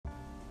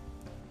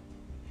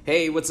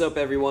Hey, what's up,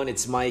 everyone?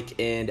 It's Mike,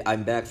 and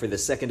I'm back for the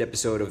second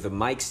episode of the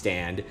Mic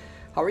Stand.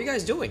 How are you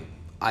guys doing?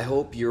 I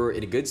hope you're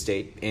in a good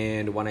state,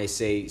 and when I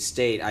say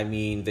state, I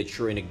mean that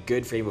you're in a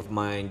good frame of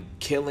mind,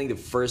 killing the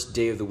first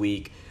day of the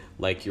week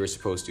like you're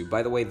supposed to.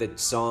 By the way, the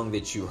song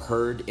that you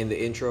heard in the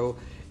intro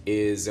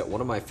is one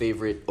of my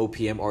favorite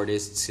OPM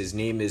artists. His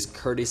name is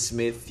Curtis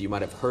Smith. You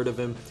might have heard of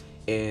him,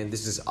 and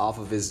this is off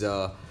of his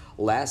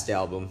last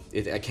album.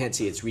 I can't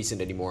say it's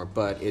recent anymore,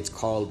 but it's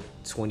called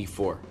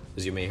 24,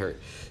 as you may heard.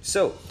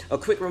 So, a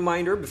quick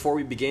reminder before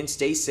we begin,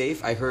 stay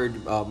safe. I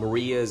heard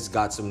Maria's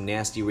got some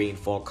nasty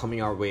rainfall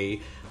coming our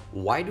way.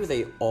 Why do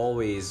they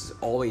always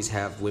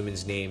have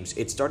women's names?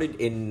 It started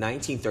in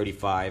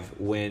 1935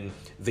 when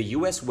the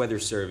U.S. Weather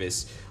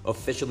Service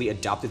officially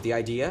adopted the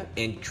idea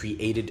and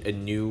created a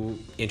new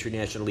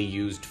internationally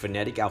used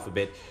phonetic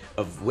alphabet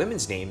of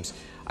women's names.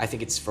 I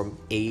think it's from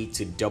A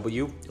to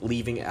W,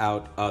 leaving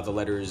out the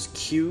letters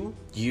Q,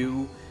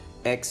 U,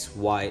 X,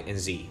 Y, and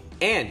Z.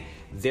 And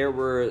there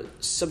were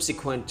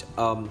subsequent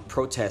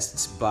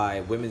protests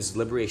by women's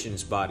liberation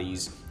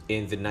bodies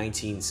in the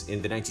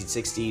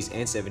 1960s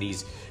and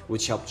 70s,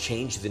 which helped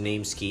change the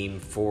name scheme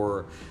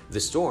for the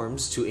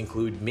storms to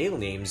include male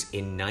names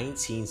in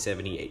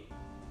 1978.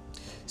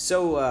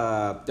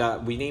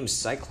 So we named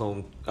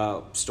cyclone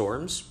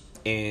storms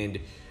and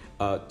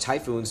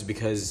typhoons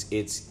because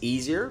it's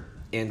easier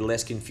and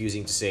less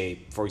confusing to say,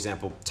 for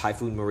example,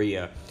 Typhoon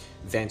Maria,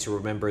 than to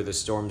remember the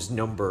storm's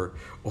number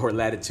or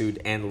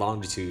latitude and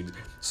longitude.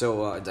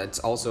 So that's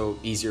also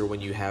easier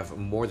when you have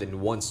more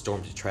than one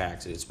storm to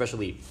track,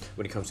 especially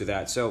when it comes to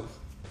that. So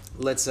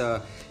let's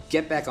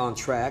get back on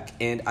track,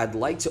 and I'd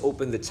like to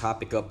open the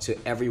topic up to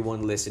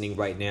everyone listening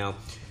right now.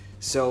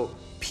 So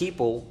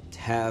people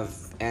have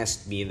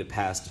asked me in the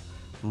past,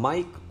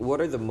 Mike,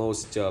 what are the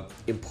most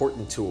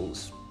important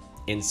tools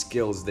and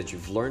skills that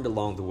you've learned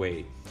along the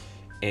way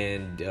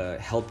and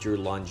helped your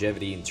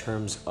longevity in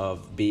terms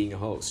of being a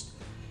host?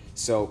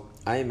 So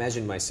I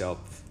imagine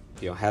myself,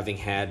 having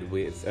had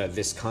with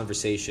this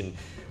conversation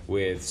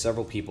with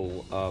several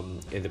people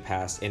in the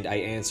past, and I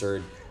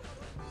answered,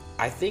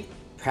 I think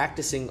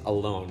practicing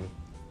alone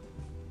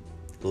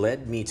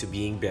led me to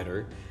being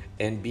better,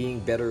 and being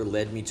better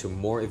led me to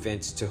more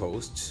events to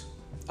host,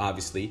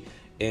 obviously,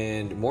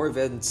 and more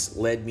events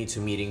led me to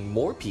meeting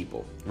more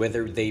people,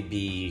 whether they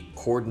be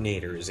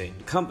coordinators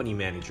and company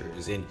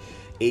managers and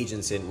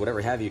agents and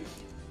whatever have you.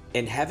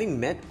 And having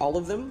met all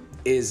of them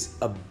is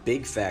a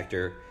big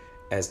factor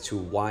as to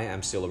why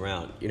I'm still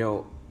around.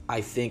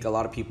 I think a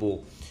lot of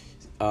people,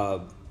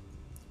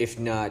 if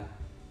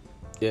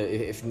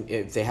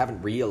they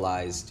haven't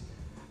realized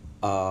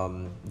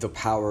the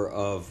power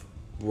of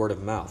word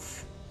of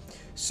mouth.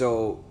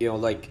 So,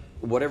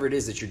 whatever it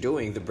is that you're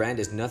doing, the brand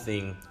is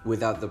nothing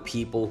without the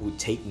people who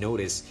take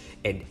notice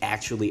and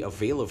actually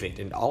avail of it.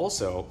 And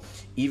also,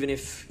 even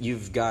if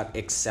you've got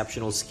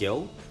exceptional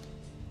skill,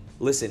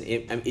 listen,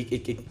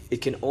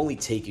 it can only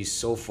take you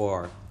so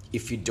far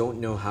if you don't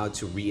know how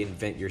to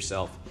reinvent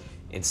yourself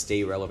and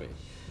stay relevant.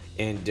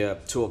 And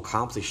to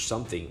accomplish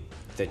something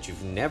that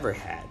you've never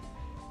had,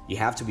 you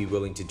have to be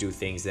willing to do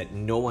things that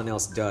no one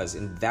else does.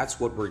 And that's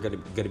what we're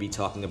going to be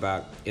talking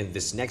about in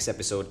this next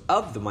episode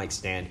of The Mic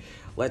Stand.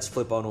 Let's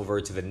flip on over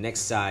to the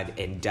next side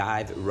and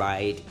dive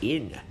right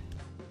in.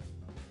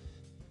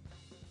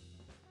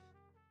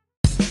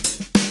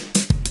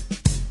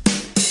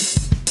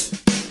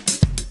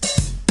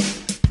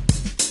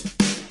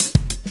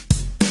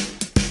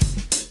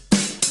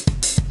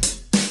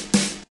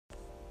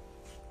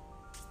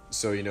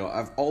 So,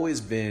 I've always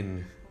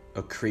been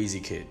a crazy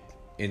kid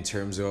in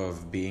terms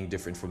of being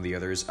different from the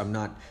others. I'm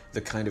not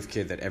the kind of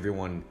kid that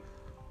everyone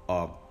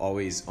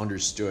always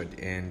understood,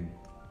 and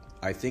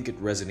I think it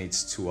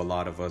resonates to a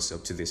lot of us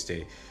up to this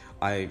day.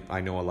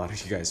 I know a lot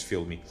of you guys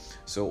feel me.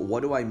 So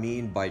what do I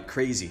mean by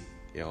crazy?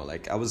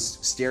 I was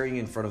staring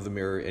in front of the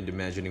mirror and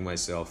imagining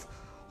myself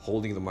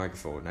holding the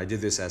microphone. I did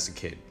this as a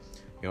kid,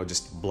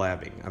 just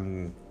blabbing.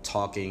 I'm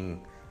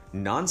talking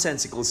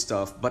nonsensical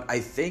stuff, but I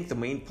think the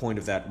main point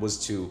of that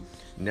was to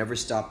never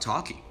stop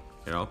talking.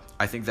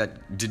 I think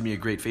that did me a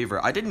great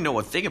favor. I didn't know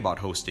a thing about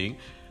hosting.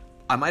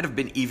 I might have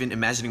been even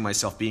imagining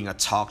myself being a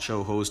talk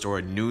show host or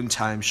a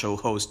noontime show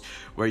host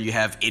where you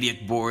have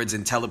idiot boards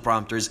and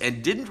teleprompters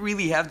and didn't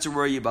really have to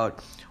worry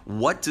about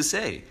what to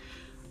say.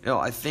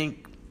 I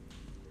think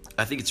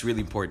it's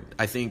really important.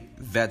 I think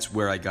that's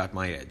where I got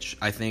my edge.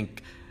 I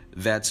think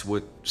that's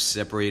what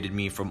separated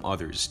me from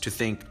others, to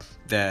think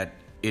that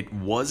it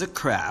was a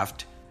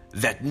craft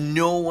that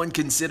no one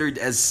considered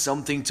as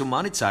something to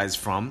monetize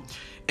from,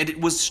 and it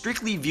was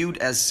strictly viewed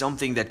as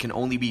something that can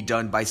only be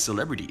done by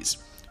celebrities.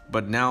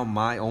 But now,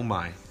 my oh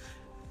my,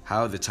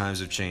 how the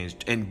times have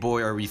changed, and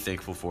boy are we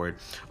thankful for it.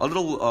 A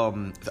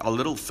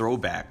little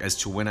throwback as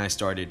to when I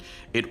started.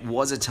 It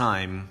was a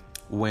time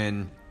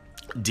when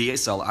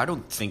I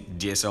don't think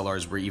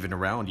DSLRs were even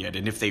around yet,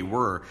 and if they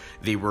were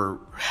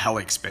hell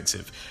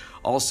expensive.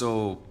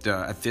 Also,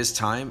 at this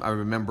time, I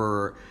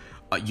remember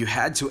you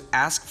had to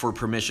ask for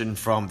permission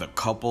from the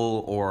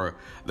couple or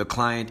the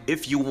client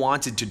if you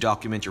wanted to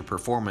document your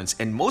performance,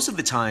 and most of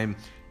the time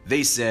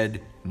They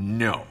said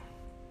no.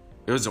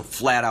 It was a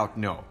flat out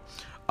no.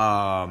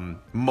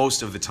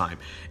 Most of the time.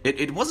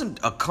 It wasn't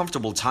a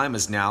comfortable time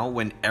as now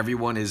when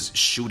everyone is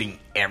shooting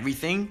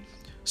everything.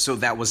 So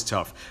that was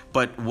tough.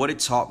 But what it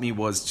taught me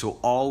was to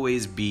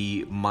always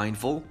be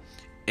mindful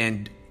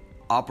and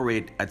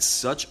operate at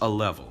such a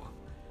level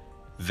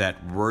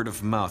that word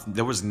of mouth,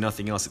 there was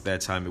nothing else at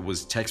that time. It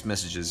was text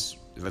messages.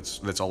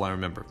 That's all I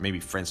remember. Maybe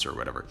Friendster or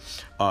whatever.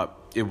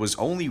 It was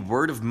only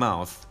word of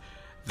mouth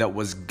that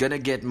was gonna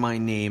get my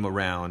name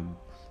around,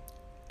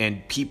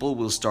 and people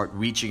will start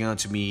reaching out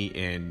to me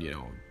and,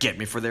 get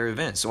me for their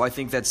events. So I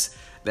think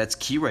that's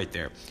key right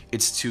there.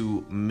 It's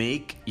to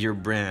make your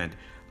brand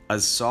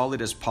as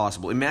solid as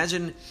possible.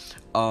 Imagine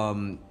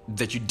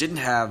that you didn't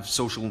have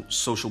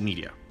social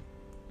media,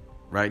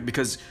 right?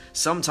 Because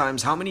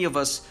sometimes, how many of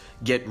us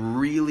get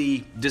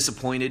really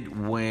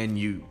disappointed when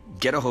you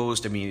get a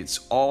host? I mean, it's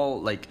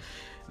all like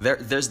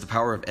there's the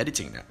power of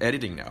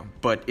editing now,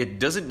 but it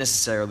doesn't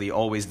necessarily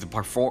always the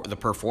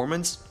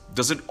performance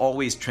doesn't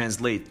always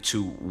translate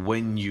to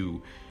when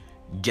you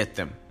get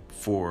them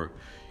for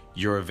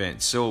your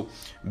event. So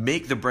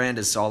make the brand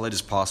as solid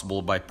as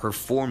possible by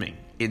performing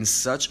in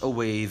such a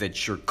way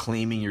that you're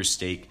claiming your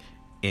stake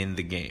in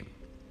the game,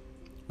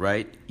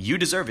 right? You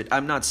deserve it.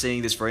 I'm not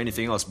saying this for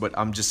anything else, but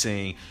I'm just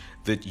saying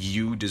that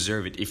you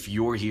deserve it. If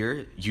you're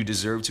here, you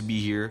deserve to be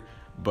here,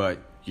 but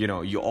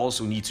you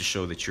also need to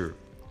show that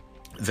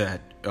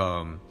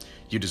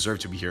you deserve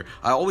to be here.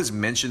 I always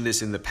mention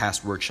this in the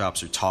past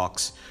workshops or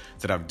talks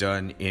that I've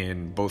done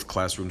in both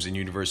classrooms and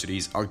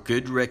universities. A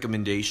good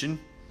recommendation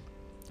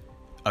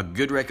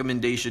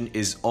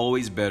is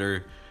always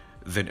better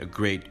than a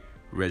great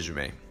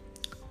resume.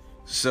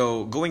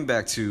 So going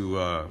back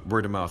to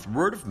word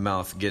of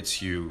mouth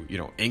gets you,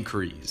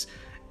 inquiries.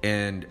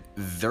 And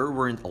there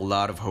weren't a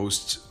lot of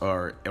hosts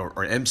or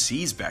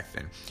MCs back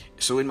then.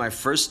 So in my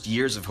first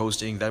years of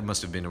hosting, that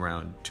must have been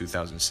around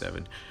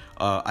 2007,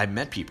 I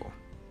met people.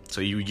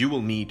 So you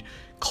will meet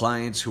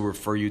clients who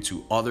refer you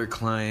to other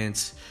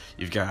clients.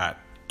 You've got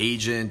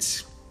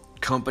agents,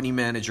 company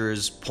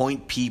managers,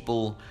 point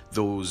people,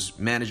 those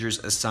managers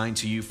assigned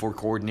to you for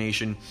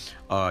coordination.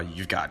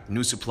 You've got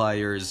new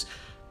suppliers,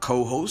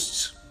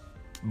 co-hosts,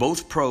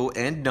 both pro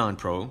and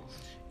non-pro,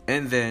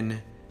 and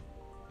then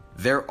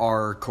there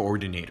are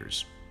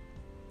coordinators.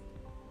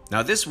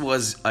 Now, this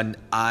was an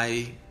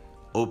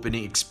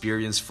eye-opening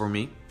experience for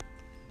me.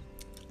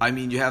 I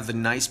mean, you have the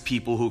nice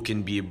people who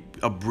can be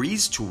a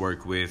breeze to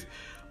work with,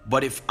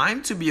 but if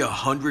I'm to be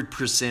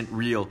 100%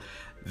 real,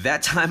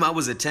 that time I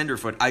was a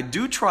tenderfoot. I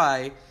do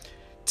try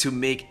to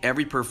make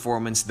every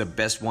performance the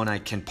best one I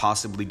can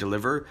possibly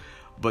deliver,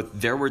 but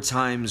there were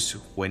times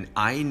when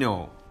I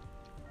know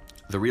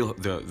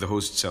the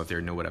hosts out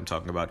there know what I'm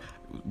talking about.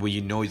 When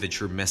you know that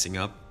you're messing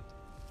up,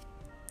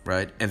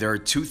 right? And there are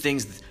two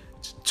things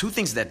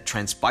that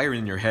transpire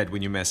in your head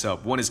when you mess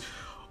up. One is,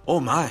 oh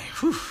my,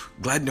 I'm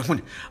glad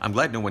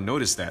no one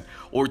noticed that.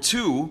 Or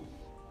two,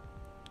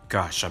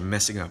 gosh, I'm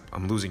messing up.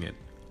 I'm losing it.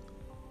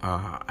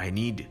 I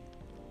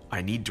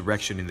need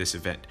direction in this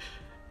event.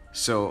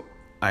 So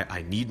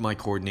I need my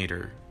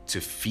coordinator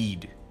to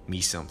feed me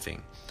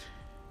something.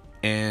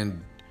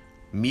 And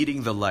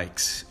meeting the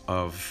likes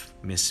of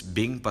Miss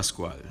Bing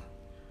Pascual,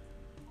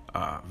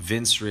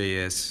 Vince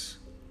Reyes,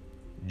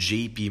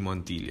 JP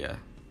Montilla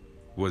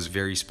was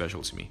very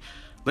special to me.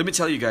 Let me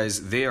tell you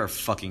guys, they are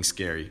fucking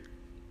scary.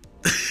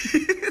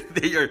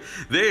 They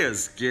are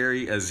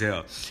scary as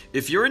hell.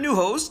 If you're a new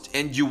host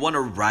and you want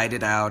to ride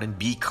it out and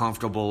be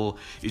comfortable,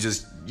 you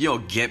just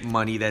get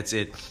money, that's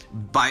it.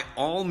 By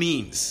all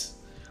means,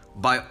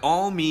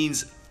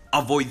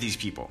 avoid these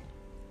people.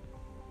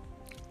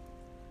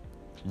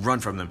 Run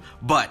from them.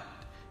 But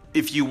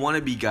if you want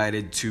to be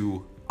guided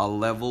to a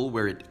level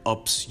where it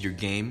ups your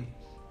game,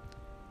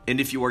 and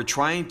if you are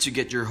trying to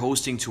get your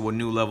hosting to a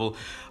new level,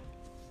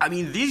 I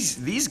mean,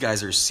 these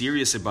guys are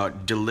serious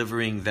about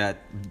delivering that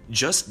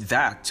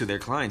to their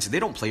clients. They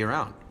don't play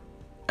around,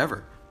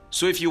 ever.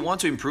 So if you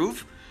want to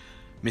improve,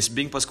 Miss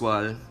Bing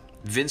Pascual,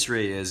 Vince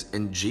Reyes,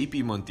 and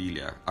JP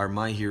Montilla are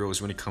my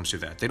heroes when it comes to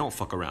that. They don't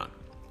fuck around.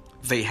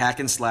 They hack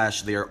and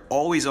slash. They are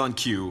always on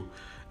cue.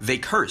 They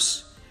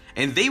curse.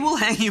 And they will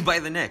hang you by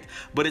the neck.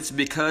 But it's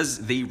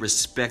because they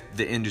respect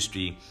the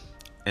industry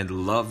and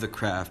love the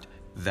craft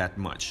that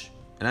much.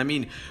 And I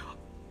mean,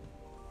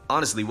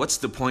 honestly, what's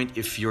the point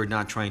if you're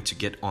not trying to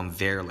get on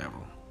their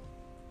level?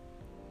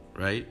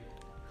 Right?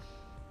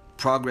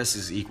 Progress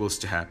is equal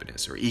to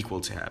happiness.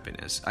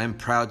 I am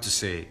proud to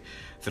say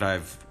that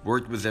I've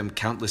worked with them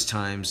countless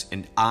times,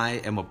 and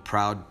I am a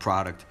proud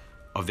product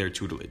of their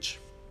tutelage.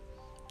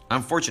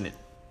 I'm fortunate,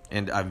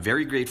 and I'm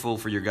very grateful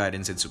for your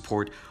guidance and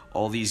support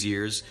all these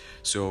years.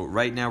 So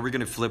right now, we're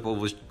gonna flip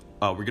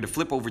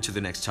over to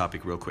the next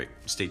topic real quick.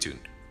 Stay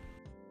tuned.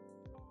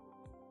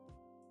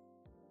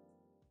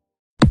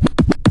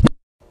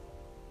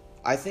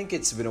 I think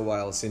it's been a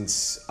while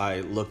since I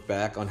look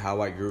back on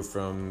how I grew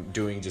from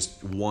doing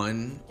just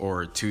one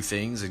or two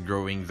things and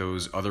growing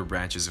those other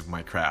branches of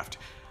my craft.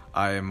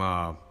 I'm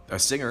a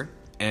singer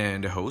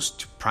and a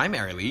host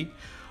primarily,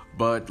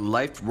 But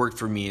life worked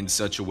for me in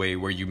such a way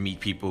where you meet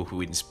people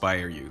who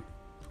inspire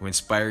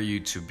you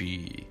to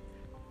be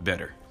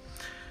better.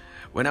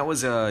 When I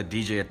was a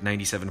DJ at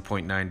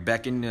 97.9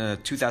 back in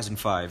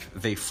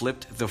 2005, they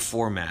flipped the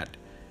format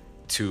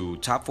to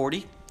Top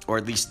 40, or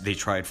at least they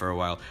tried for a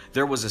while.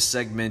 There was a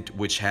segment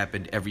which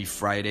happened every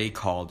Friday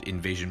called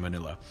Invasion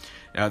Manila.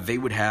 They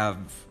would have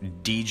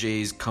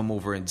DJs come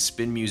over and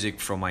spin music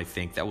from, I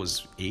think that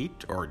was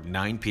 8 or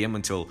 9 p.m.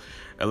 until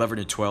 11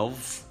 or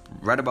 12,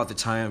 right about the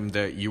time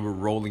that you were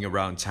rolling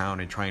around town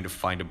and trying to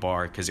find a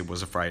bar because it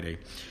was a Friday.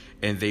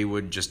 And they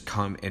would just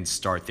come and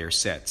start their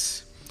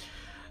sets.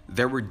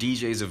 There were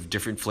DJs of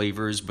different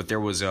flavors, but there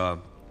was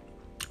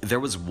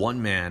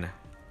one man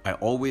I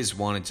always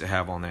wanted to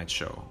have on that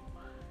show.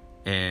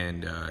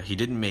 And he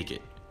didn't make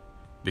it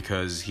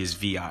because he's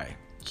VI.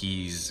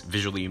 He's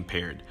visually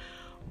impaired.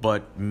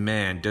 But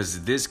man,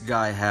 does this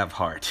guy have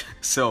heart.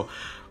 So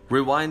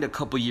rewind a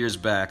couple years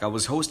back, I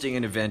was hosting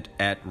an event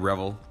at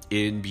Revel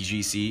in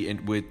BGC,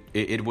 and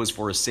it was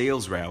for a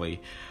sales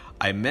rally.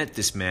 I met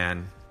this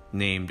man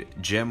named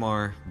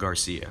Jemar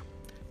Garcia.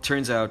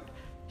 Turns out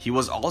he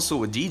was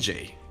also a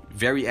DJ,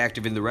 very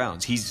active in the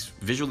rounds. He's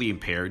visually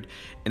impaired,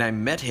 and I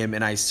met him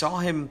and I saw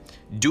him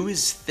do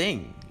his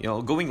thing,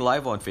 going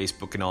live on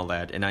Facebook and all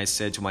that. And I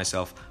said to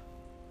myself,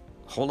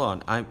 hold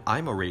on,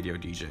 I'm a radio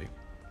DJ.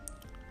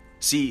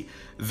 See,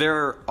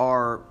 there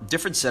are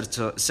different sets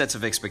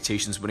of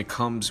expectations when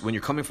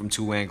you're coming from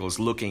two angles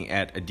looking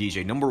at a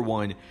DJ. Number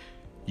one,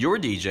 you're a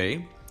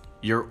DJ,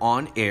 you're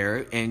on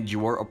air, and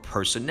you're a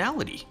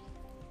personality.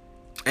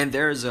 And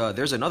there's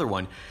another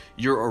one.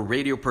 You're a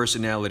radio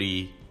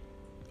personality,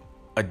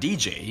 a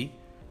DJ,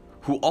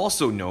 who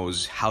also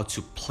knows how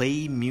to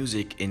play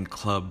music in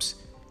clubs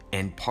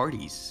and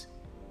parties.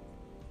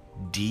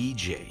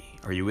 DJ.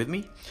 Are you with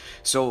me?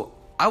 So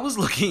I was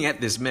looking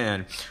at this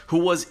man who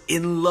was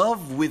in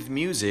love with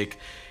music,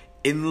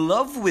 in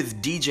love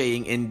with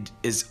DJing, and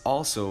is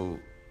also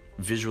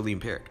visually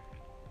impaired.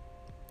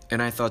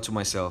 And I thought to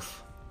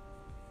myself,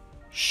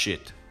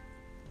 shit,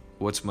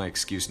 what's my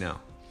excuse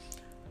now?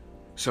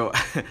 So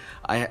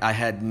I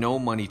had no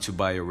money to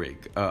buy a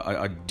rig,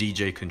 a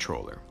DJ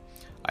controller.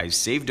 I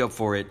saved up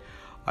for it.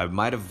 I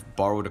might have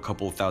borrowed a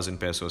couple of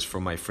 $1,000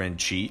 from my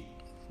friend Chi.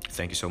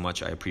 Thank you so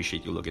much. I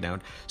appreciate you looking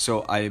out.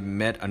 So I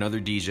met another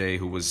DJ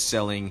who was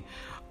selling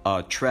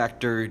a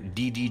Tractor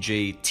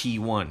DDJ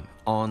T1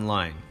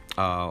 online.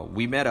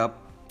 We met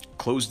up,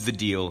 closed the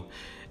deal,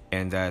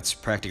 and that's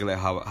practically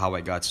how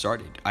I got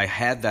started. I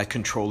had that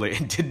controller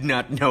and did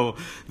not know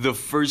the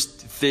first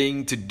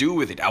thing to do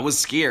with it. I was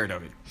scared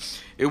of it.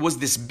 It was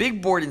this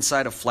big board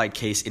inside a flight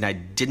case, and I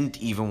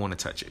didn't even want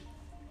to touch it.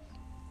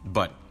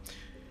 But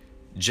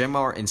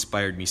Jemar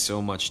inspired me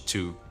so much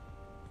to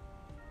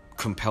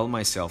compel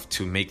myself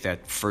to make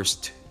that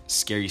first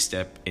scary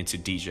step into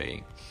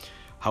DJing,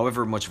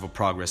 however much of a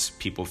progress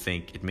people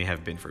think it may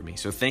have been for me.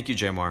 So thank you,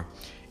 Jemar,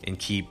 and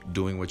keep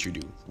doing what you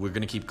do. We're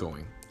going to keep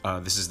going.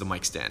 This is the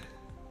mic stand.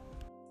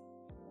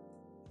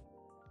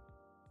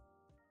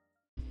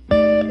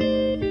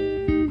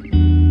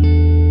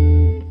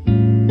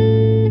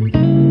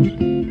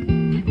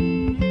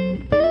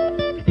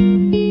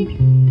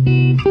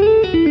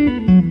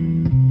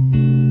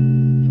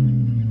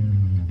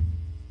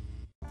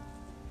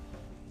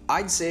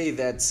 I'd say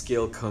that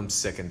skill comes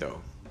second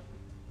though.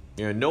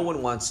 No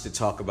one wants to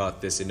talk about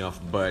this enough,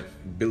 but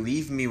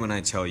believe me when I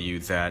tell you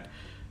that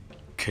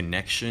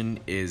connection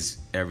is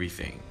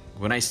everything.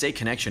 When I say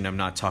connection, I'm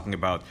not talking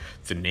about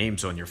the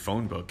names on your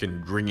phone book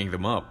and ringing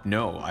them up.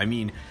 No, I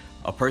mean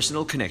a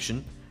personal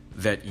connection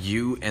that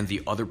you and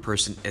the other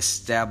person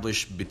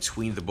establish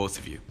between the both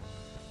of you,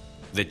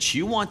 that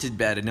you wanted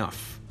bad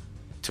enough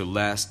to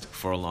last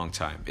for a long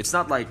time. It's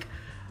not like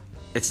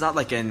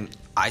an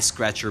I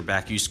scratch your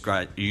back, you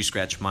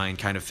scratch mine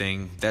kind of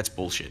thing. That's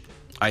bullshit.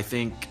 I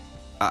think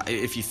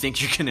if you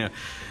think you're gonna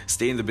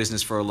stay in the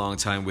business for a long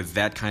time with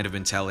that kind of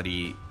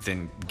mentality,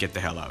 then get the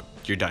hell out.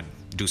 You're done.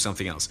 Do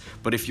something else.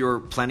 But if you're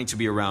planning to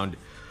be around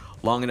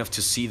long enough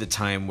to see the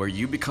time where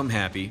you become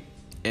happy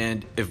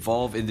and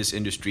evolve in this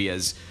industry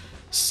as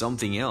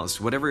something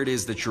else, whatever it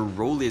is that your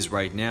role is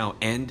right now,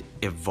 and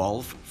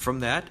evolve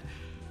from that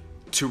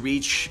to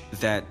reach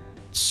that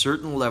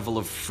certain level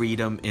of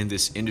freedom in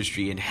this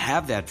industry and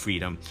have that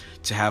freedom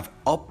to have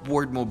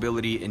upward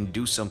mobility and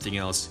do something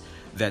else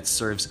that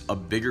serves a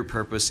bigger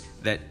purpose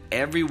that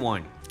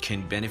everyone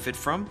can benefit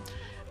from,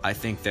 I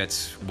think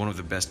that's one of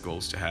the best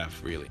goals to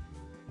have, really.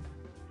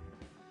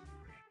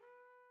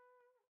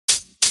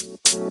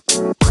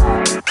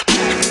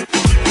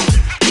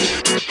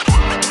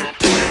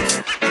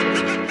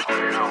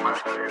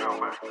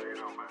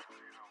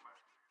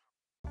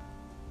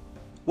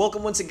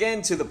 Welcome once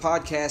again to the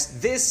podcast.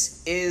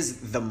 This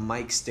is the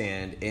mic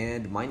stand,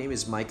 and my name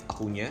is Mike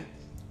Acuna.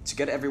 To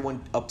get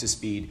everyone up to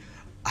speed,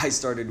 I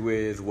started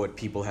with what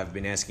people have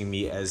been asking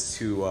me as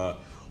to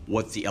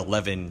what the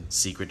 11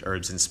 secret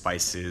herbs and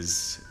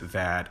spices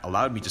that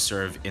allowed me to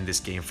serve in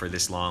this game for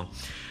this long.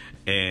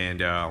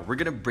 And we're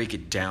going to break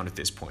it down at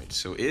this point.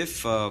 So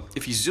if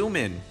you zoom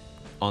in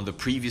on the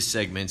previous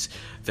segments,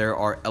 there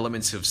are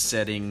elements of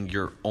setting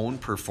your own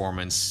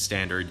performance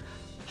standard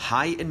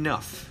high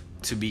enough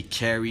to be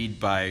carried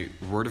by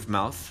word of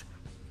mouth.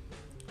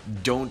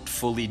 Don't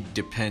fully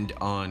depend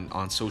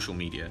on social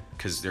media,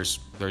 because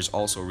there's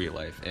also real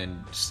life,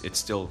 and it's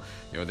still,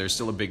 there's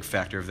still a big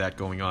factor of that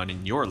going on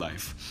in your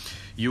life.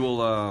 You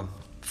will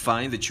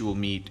find that you will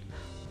meet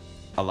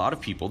a lot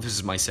of people. This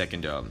is my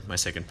second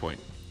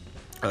point.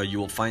 You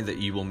will find that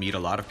you will meet a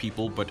lot of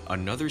people, but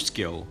another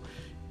skill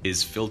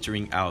is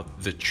filtering out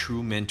the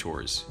true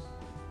mentors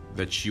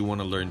that you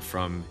want to learn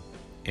from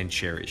and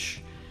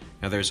cherish.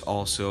 Now, there's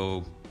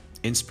also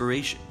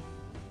inspiration.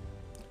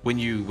 When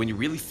you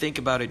really think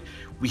about it,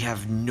 we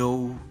have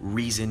no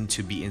reason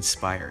to be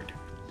inspired.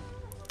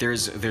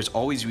 There's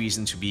always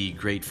reason to be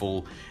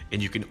grateful,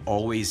 and you can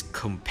always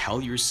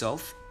compel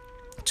yourself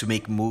to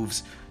make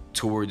moves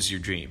towards your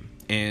dream.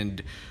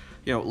 And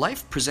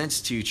life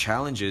presents to you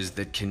challenges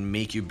that can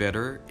make you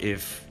better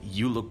if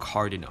you look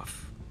hard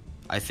enough.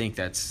 I think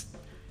that's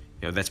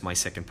my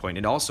second point.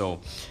 And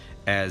also,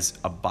 as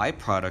a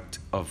byproduct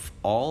of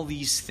all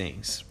these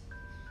things,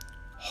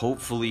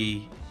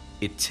 hopefully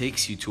it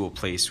takes you to a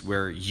place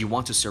where you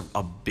want to serve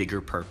a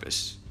bigger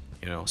purpose,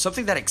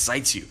 something that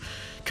excites you,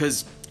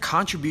 because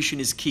contribution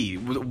is key.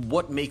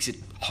 What makes it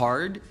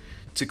hard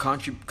to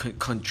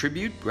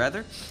contribute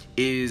rather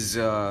is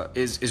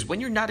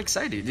when you're not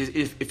excited,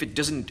 if it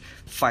doesn't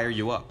fire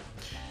you up.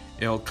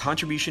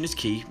 Contribution is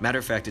key. Matter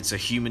of fact, it's a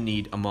human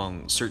need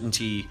among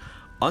certainty,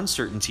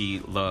 uncertainty,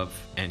 love,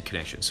 and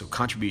connection. So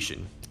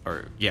contribution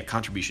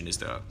is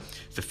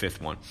the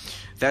fifth one.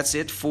 That's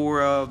it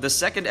for the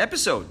second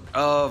episode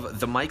of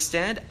The Mic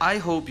Stand. I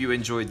hope you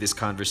enjoyed this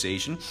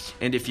conversation,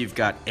 and if you've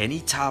got any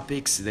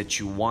topics that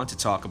you want to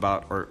talk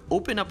about or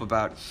open up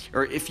about,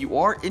 or if you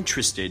are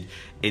interested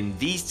in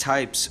these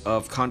types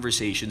of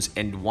conversations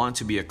and want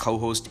to be a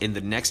co-host in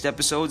the next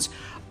episodes,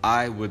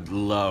 I would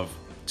love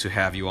to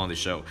have you on the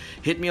show.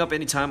 Hit me up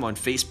anytime on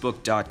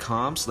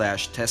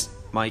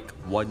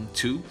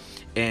facebook.com/testmike12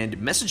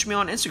 and message me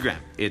on Instagram.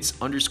 It's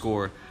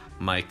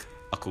 _Mike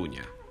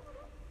Acuna.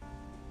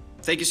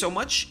 Thank you so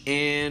much,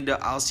 and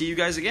I'll see you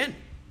guys again.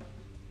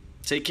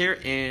 Take care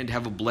and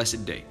have a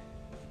blessed day.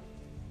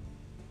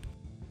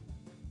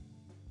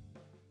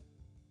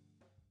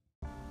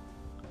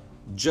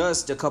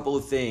 Just a couple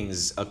of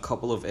things, a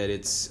couple of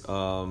edits.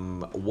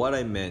 What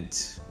I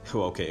meant,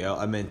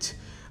 I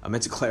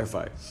meant to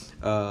clarify.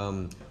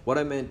 What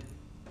I meant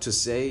to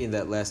say in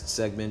that last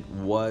segment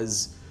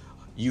was,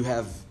 you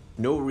have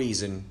no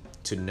reason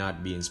to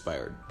not be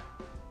inspired.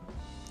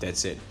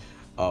 That's it.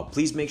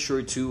 Please make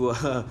sure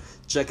to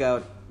check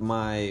out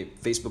my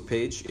Facebook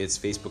page. It's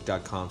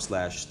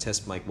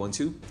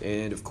facebook.com/testmike12.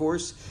 And of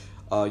course,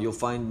 you'll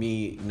find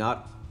me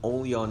not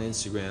only on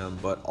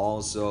Instagram, but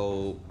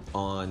also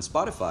on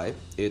Spotify.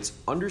 It's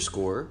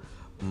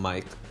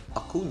 _Mike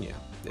Acuna.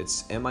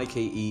 It's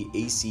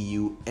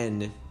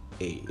MikeAcuna.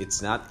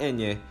 It's not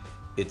Enye,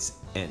 it's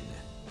N.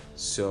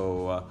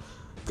 So,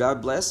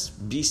 God bless,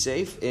 be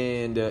safe,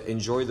 and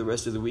enjoy the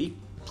rest of the week.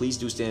 Please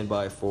do stand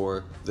by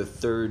for the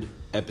third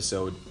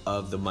episode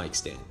of The Mic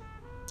Stand.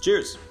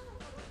 Cheers!